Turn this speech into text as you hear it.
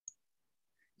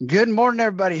Good morning,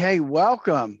 everybody. Hey,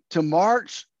 welcome to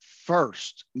March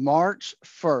 1st. March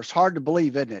 1st. Hard to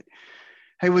believe, isn't it?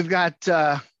 Hey, we've got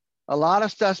a lot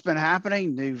of stuff's been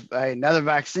happening. Another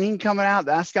vaccine coming out.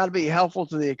 That's got to be helpful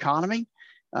to the economy.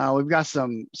 We've got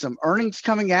some earnings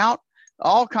coming out,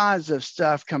 all kinds of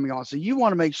stuff coming on. So you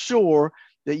want to make sure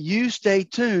that you stay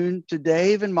tuned to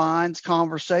Dave and mine's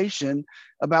conversation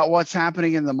about what's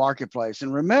happening in the marketplace.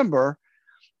 And remember,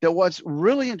 that what's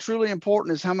really and truly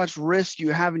important is how much risk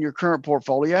you have in your current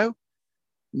portfolio.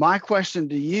 My question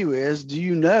to you is, do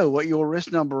you know what your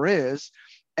risk number is?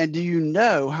 And do you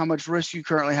know how much risk you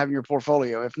currently have in your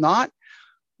portfolio? If not,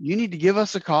 you need to give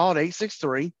us a call at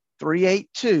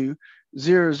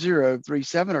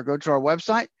 863-382-0037 or go to our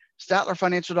website,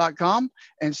 statlerfinancial.com,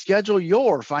 and schedule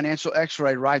your financial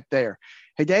x-ray right there.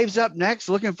 Hey, Dave's up next.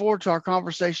 Looking forward to our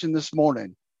conversation this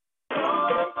morning.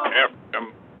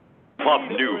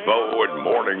 Pub Nouveau and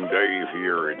Morning Dave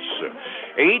here. It's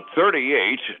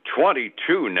 8:38,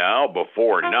 22 now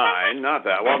before 9. Not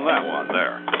that one, that one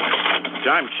there.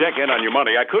 Time to check in on your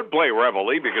money. I could play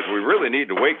Reveille because we really need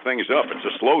to wake things up. It's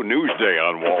a slow news day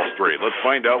on Wall Street. Let's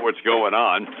find out what's going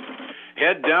on.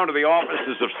 Head down to the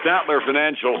offices of Statler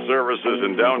Financial Services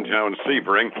in downtown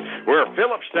Sebring, where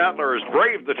Phillip Statler has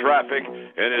braved the traffic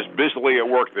and is busily at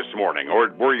work this morning.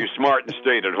 Or were you smart and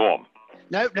stayed at home?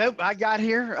 Nope. I got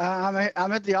here.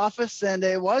 I'm at the office, and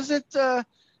it wasn't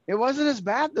as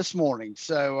bad this morning.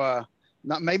 So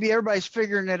maybe everybody's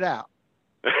figuring it out.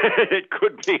 It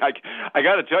could be. I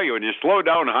got to tell you, when you slow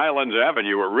down Highlands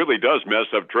Avenue, it really does mess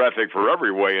up traffic for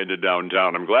every way into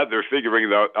downtown. I'm glad they're figuring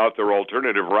out their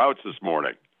alternative routes this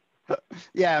morning.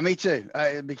 Yeah, me too.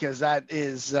 Because that's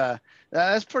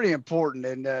pretty important,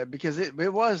 and because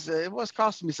it was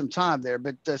costing me some time there,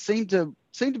 but seemed to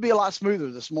be a lot smoother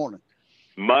this morning.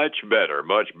 Much better.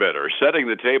 Setting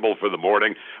the table for the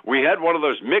morning, we had one of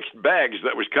those mixed bags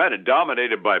that was kind of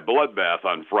dominated by bloodbath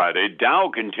on Friday. Dow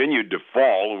continued to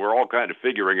fall, and we're all kind of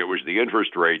figuring it was the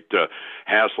interest rate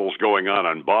hassles going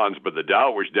on bonds, but the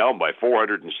Dow was down by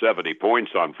 470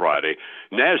 points on Friday.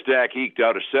 NASDAQ eked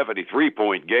out a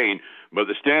 73-point gain, but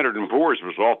the Standard & Poor's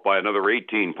was off by another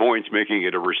 18 points, making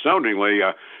it a resoundingly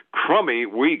crummy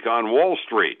week on Wall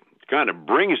Street. It kind of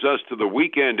brings us to the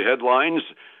weekend headlines.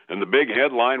 And the big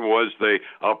headline was they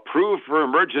approved for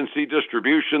emergency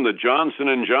distribution the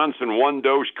Johnson & Johnson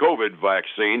one-dose COVID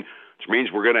vaccine, which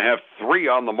means we're going to have 3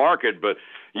 on the market. But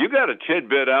you got a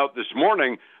tidbit out this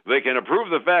morning. They can approve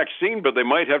the vaccine, but they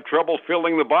might have trouble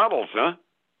filling the bottles, huh?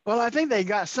 Well, I think they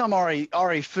got some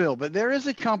already filled, but there is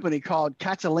a company called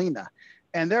Catalina,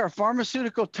 and they're a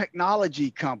pharmaceutical technology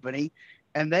company,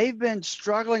 and they've been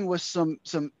struggling with some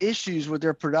issues with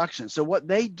their production. So what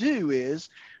they do is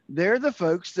they're the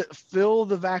folks that fill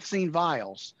the vaccine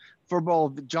vials for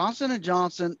both Johnson &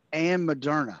 Johnson and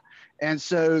Moderna. And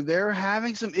so they're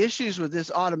having some issues with this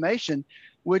automation,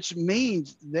 which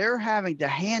means they're having to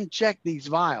hand check these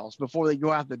vials before they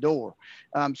go out the door.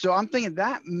 So I'm thinking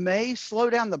that may slow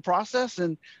down the process,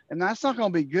 and that's not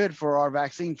going to be good for our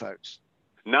vaccine folks.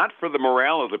 Not for the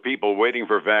morale of the people waiting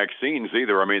for vaccines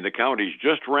either. I mean, the county's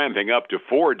just ramping up to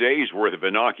 4 days worth of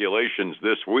inoculations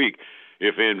this week.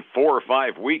 If in 4 or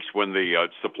 5 weeks, when the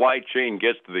supply chain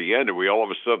gets to the end and we all of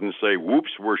a sudden say,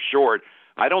 whoops, we're short,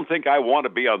 I don't think I want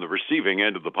to be on the receiving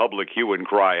end of the public hue and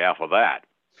cry after that.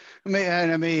 Me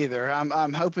either.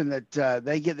 I'm hoping that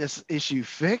they get this issue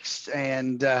fixed.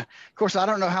 And of course, I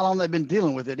don't know how long they've been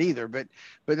dealing with it either, but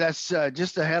that's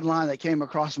just a headline that came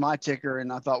across my ticker.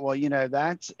 And I thought, well,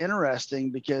 that's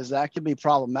interesting because that could be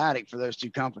problematic for those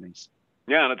two companies.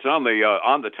 Yeah, and it's on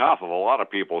the top of a lot of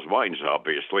people's minds,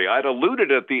 obviously. I'd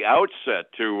alluded at the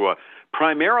outset to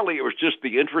primarily it was just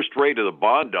the interest rate of the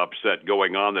bond upset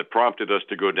going on that prompted us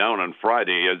to go down on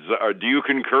Friday. Do you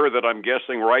concur that I'm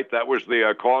guessing right? That was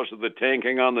the cause of the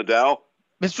tanking on the Dow?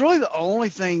 It's really the only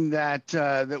thing that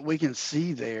we can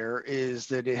see there is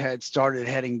that it had started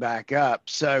heading back up.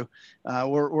 So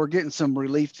we're getting some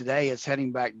relief today. It's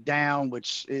heading back down,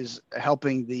 which is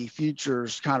helping the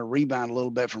futures kind of rebound a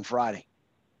little bit from Friday.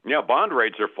 Yeah, bond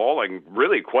rates are falling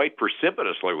really quite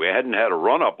precipitously. We hadn't had a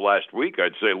run-up last week.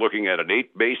 I'd say looking at an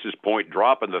 8 basis point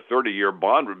drop in the 30-year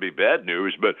bond would be bad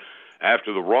news, but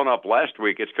after the run-up last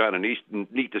week, it's kind of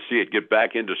neat to see it get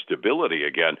back into stability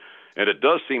again. And it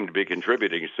does seem to be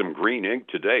contributing some green ink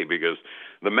today because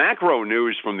the macro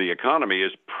news from the economy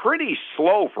is pretty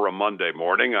slow for a Monday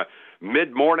morning.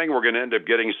 Mid-morning, we're going to end up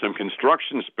getting some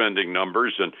construction spending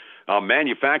numbers and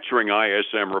manufacturing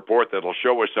ISM report that'll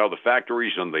show us how the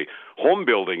factories and the home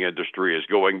building industry is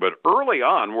going. But early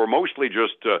on, we're mostly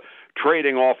just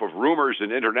trading off of rumors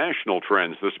and international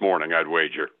trends this morning, I'd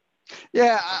wager.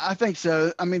 Yeah, I think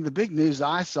so. I mean, the big news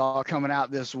I saw coming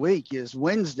out this week is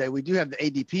Wednesday. We do have the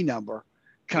ADP number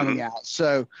Hmm. coming out,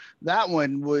 so that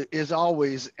one is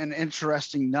always an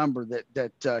interesting number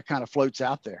that kind of floats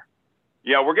out there.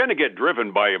 Yeah, we're going to get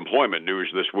driven by employment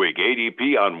news this week.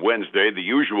 ADP on Wednesday, the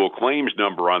usual claims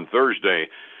number on Thursday,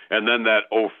 and then that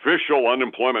official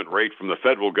unemployment rate from the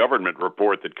federal government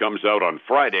report that comes out on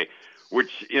Friday,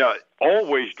 which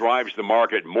always drives the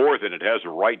market more than it has a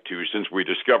right to, since we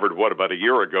discovered about a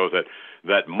year ago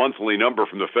that monthly number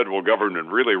from the federal government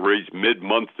really reads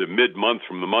mid-month to mid-month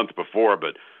from the month before.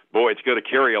 But boy, it's going to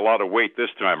carry a lot of weight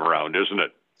this time around, isn't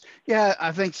it? Yeah,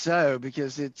 I think so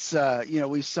because it's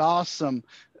we saw some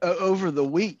over the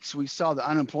weeks. We saw the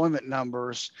unemployment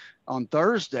numbers on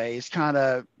Thursdays kind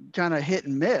of hit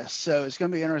and miss. So it's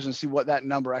going to be interesting to see what that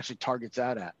number actually targets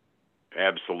out at.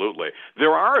 Absolutely.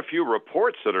 There are a few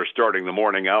reports that are starting the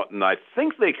morning out, and I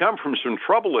think they come from some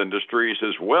trouble industries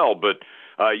as well. But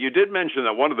you did mention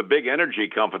that one of the big energy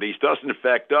companies doesn't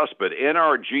affect us, but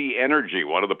NRG Energy,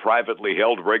 one of the privately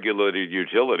held regulated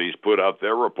utilities, put out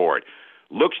their report.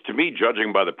 Looks to me,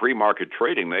 judging by the pre-market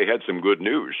trading, they had some good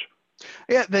news.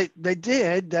 Yeah, they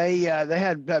did. They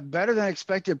had better than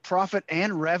expected profit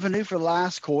and revenue for the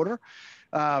last quarter.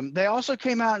 They also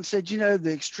came out and said,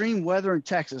 the extreme weather in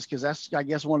Texas, because that's, I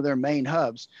guess, one of their main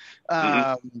hubs,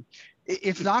 Hmm.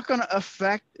 it's not going to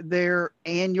affect their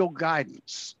annual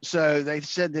guidance. So they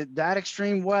said that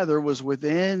extreme weather was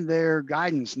within their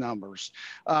guidance numbers.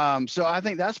 So I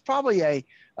think that's probably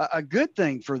a good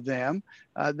thing for them.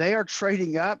 They are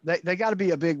trading up. They got to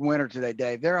be a big winner today,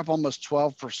 Dave. They're up almost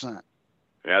 12%.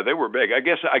 Yeah, they were big. I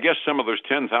guess some of those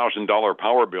 $10,000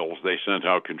 power bills they sent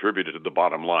out contributed to the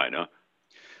bottom line,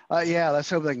 huh? Yeah, let's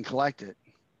hope they can collect it.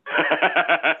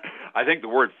 I think the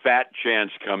word fat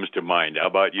chance comes to mind. How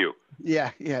about you?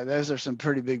 Yeah, those are some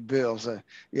pretty big bills.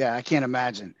 Yeah, I can't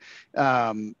imagine.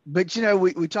 But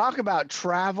we talk about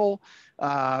travel,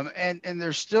 and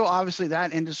there's still obviously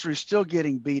that industry is still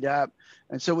getting beat up.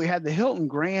 And so we had the Hilton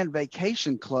Grand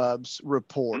Vacation Clubs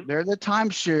report. Hmm? They're the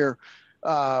timeshare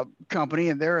company,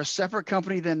 and they're a separate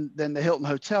company than the Hilton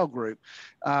Hotel Group.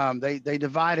 They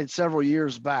divided several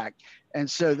years back. And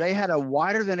so they had a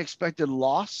wider than expected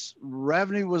loss.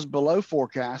 Revenue was below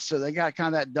forecast. So they got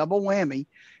kind of that double whammy.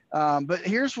 But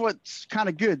here's what's kind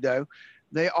of good, though.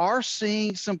 They are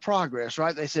seeing some progress,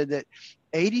 right? They said that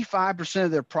 85%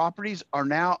 of their properties are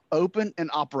now open and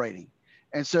operating.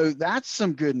 And so that's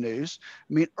some good news.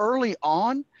 I mean, early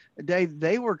on, Dave,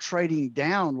 they were trading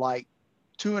down like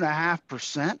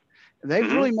 2.5%. They've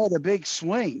Hmm. really made a big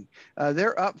swing.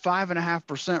 They're up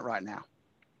 5.5% right now.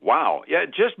 Wow. Yeah,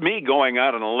 just me going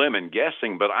out on a limb and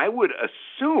guessing, but I would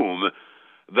assume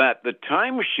that the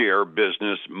timeshare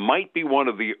business might be one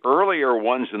of the earlier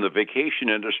ones in the vacation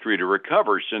industry to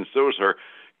recover, since those are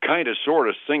kind of sort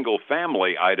of single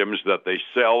family items that they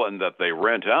sell and that they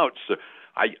rent out. So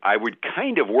I would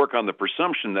kind of work on the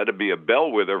presumption that it'd be a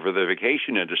bellwether for the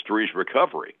vacation industry's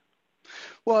recovery.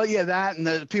 Well, yeah, that and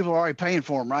the people are already paying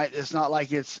for them, right? It's not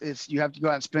like it's you have to go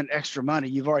out and spend extra money.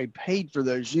 You've already paid for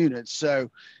those units, so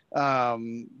so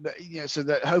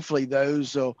that hopefully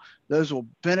those will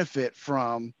benefit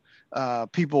from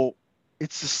people.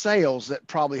 It's the sales that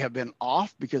probably have been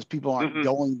off because people aren't Hmm.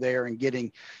 going there and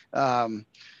getting, um,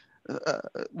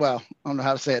 well, I don't know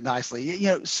how to say it nicely.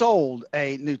 Sold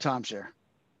a new timeshare.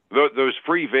 Those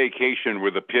free vacation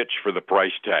with a pitch for the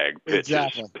price tag pitches.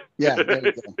 Exactly. Yeah, there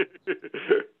you go.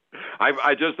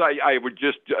 I would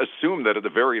just assume that at the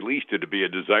very least it'd be a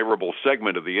desirable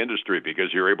segment of the industry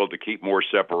because you're able to keep more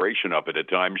separation up at a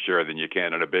timeshare than you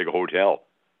can in a big hotel.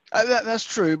 That's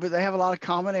true, but they have a lot of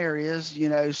common areas,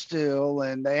 still,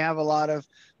 and they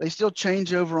still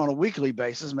change over on a weekly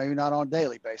basis, maybe not on a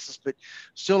daily basis, but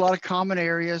still a lot of common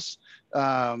areas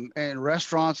and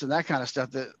restaurants and that kind of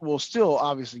stuff that will still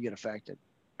obviously get affected.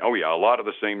 Oh yeah, a lot of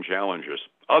the same challenges.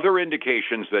 Other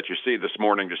indications that you see this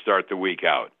morning to start the week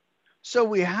out. So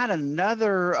we had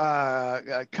another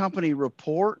company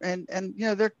report, and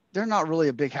they're not really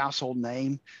a big household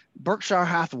name. Berkshire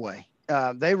Hathaway,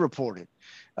 they reported.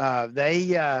 They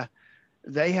had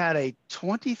a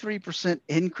 23%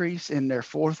 increase in their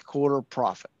fourth quarter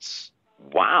profits.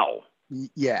 Wow.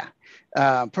 Yeah,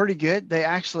 pretty good. They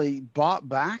actually bought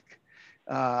back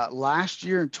last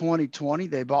year in 2020.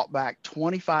 They bought back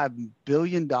 $25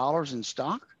 billion in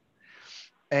stock,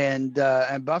 and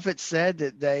Buffett said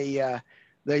that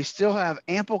they still have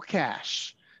ample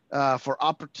cash for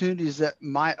opportunities that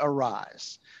might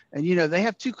arise. And they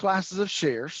have two classes of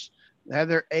shares. They have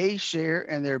their A share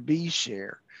and their B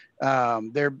share.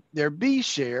 Their B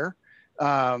share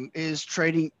is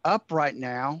trading up right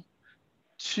now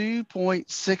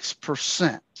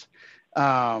 2.6%.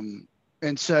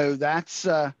 And so that's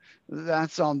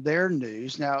on their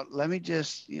news. Now, let me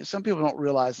just, some people don't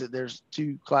realize that there's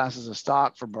two classes of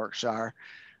stock for Berkshire.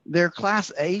 Their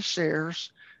Class A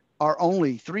shares are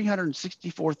only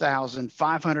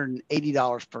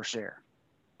 $364,580 per share.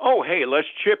 Oh, hey, let's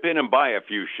chip in and buy a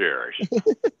few shares.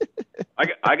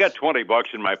 I got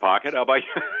 $20 in my pocket. How about you?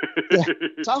 Yeah.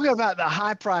 Talking about the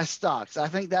high price stocks, I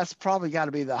think that's probably got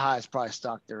to be the highest price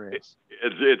stock there is.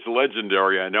 It's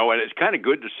legendary, I know, and it's kind of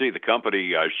good to see the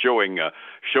company showing an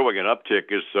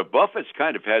uptick. As Buffett's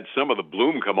kind of had some of the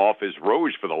bloom come off his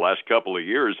rose for the last couple of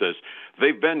years, as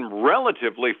they've been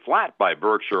relatively flat by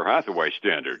Berkshire Hathaway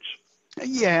standards.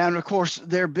 Yeah, and of course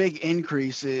their big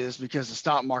increase is because the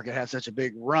stock market had such a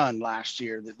big run last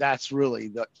year that's really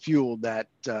that fueled that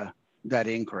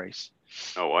increase.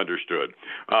 Oh, understood.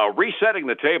 Resetting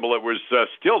the table, it was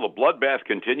still the bloodbath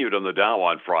continued on the Dow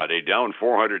on Friday, down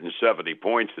 470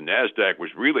 points. The NASDAQ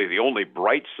was really the only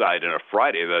bright side in a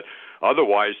Friday that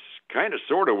otherwise kind of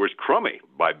sort of was crummy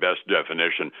by best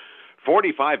definition.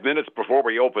 45 minutes before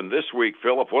we open this week,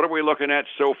 Phillip, what are we looking at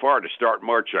so far to start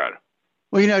March out?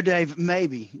 Well, Dave,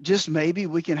 maybe, just maybe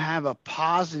we can have a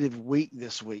positive week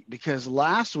this week because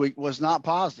last week was not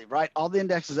positive, right? All the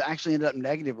indexes actually ended up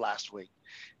negative last week.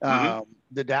 The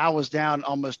Dow was down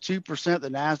almost 2%. The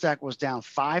NASDAQ was down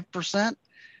 5%.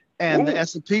 And the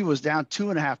S&P was down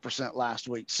 2.5% last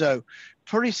week. So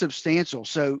pretty substantial.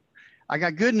 So I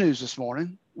got good news this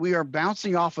morning. We are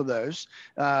bouncing off of those.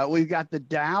 We've got the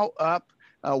Dow up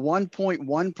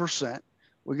 1.1%.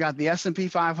 We got the S&P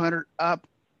 500 up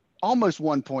almost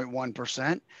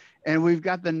 1.1%. And we've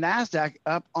got the NASDAQ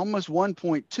up almost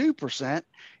 1.2%.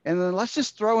 And then let's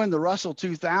just throw in the Russell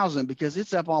 2000 because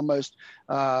it's up almost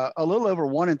a little over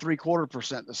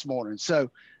 1.75% this morning. So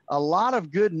a lot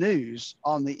of good news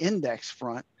on the index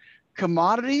front.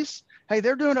 Commodities, hey,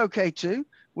 they're doing okay too.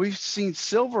 We've seen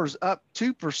silver's up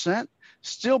 2%,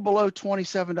 still below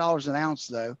 $27 an ounce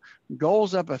though.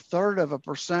 Gold's up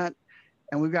 0.33%.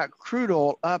 And we've got crude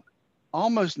oil up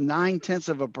almost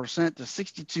 0.9% to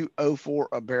 62.04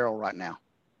 a barrel right now.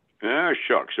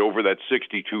 Shucks, over that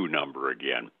 62 number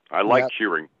again. I like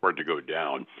cheering for it to go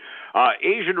down.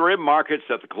 Asian rim markets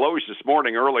at the close this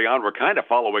morning early on were kind of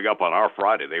following up on our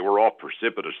Friday. They were off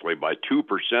precipitously by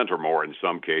 2% or more in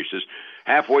some cases.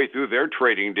 Halfway through their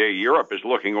trading day, Europe is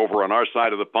looking over on our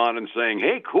side of the pond and saying,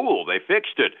 hey, cool, they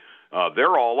fixed it.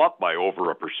 They're all up by over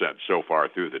 1% so far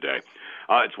through the day.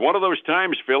 It's one of those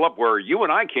times, Phillip, where you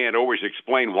and I can't always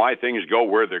explain why things go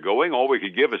where they're going. All we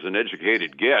could give is an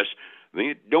educated guess.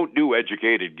 Don't do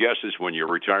educated guesses when your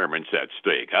retirement's at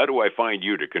stake. How do I find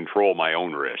you to control my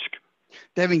own risk?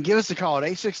 Devin, give us a call at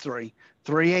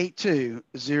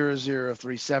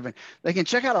 863-382-0037. They can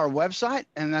check out our website,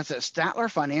 and that's at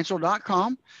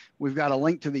statlerfinancial.com. We've got a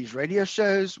link to these radio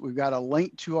shows. We've got a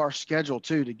link to our schedule,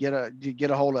 too, to get a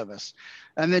hold of us.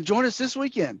 And then join us this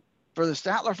weekend for the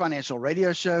Statler Financial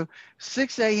Radio Show,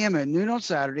 6 a.m. and noon on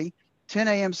Saturday, 10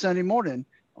 a.m. Sunday morning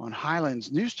on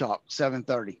Highlands News Talk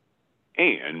 730.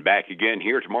 And back again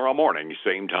here tomorrow morning,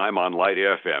 same time on Light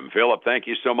FM. Phillip, thank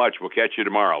you so much. We'll catch you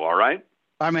tomorrow, all right?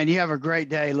 All right, man. You have a great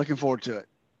day. Looking forward to it.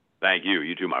 Thank you.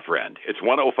 You too, my friend. It's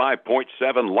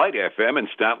 105.7 Light FM and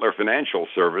Statler Financial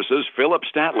Services. Phillip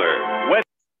Statler.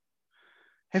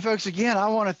 Hey, folks, again, I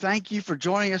want to thank you for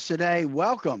joining us today.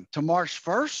 Welcome to March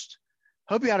 1st.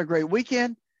 Hope you had a great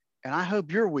weekend, and I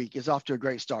hope your week is off to a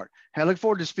great start. Hey, I look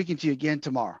forward to speaking to you again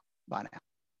tomorrow. Bye now.